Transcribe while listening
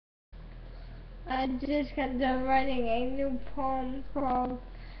I just got done writing a new poem called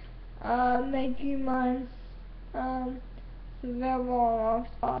Making Mine. It's available on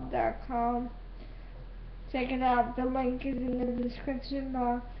offspot.com. Check it out. The link is in the description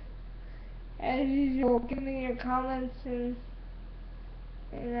box. As usual, give me your comments and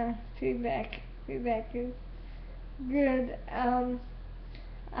feedback. Feedback is good. I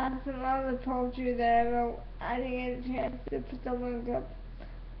have some other poetry that I wrote. I didn't get a chance to put the link up.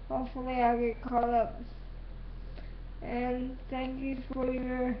 Hopefully I'll get caught up. And thank you for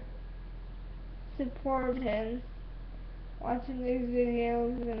your support and watching these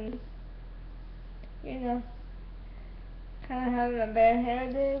videos and, kind of having a bad hair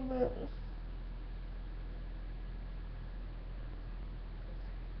day, but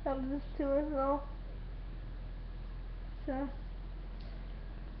I'm just to it all. So,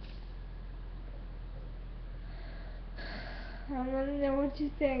 I want to know what you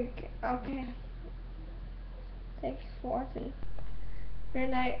think. Okay. Thanks for watching. Good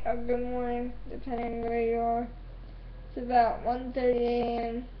night or good morning, depending where you are. It's about 1:30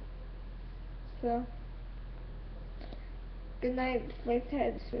 a.m. So, good night, sleep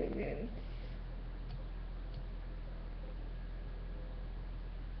tight, sweet dreams.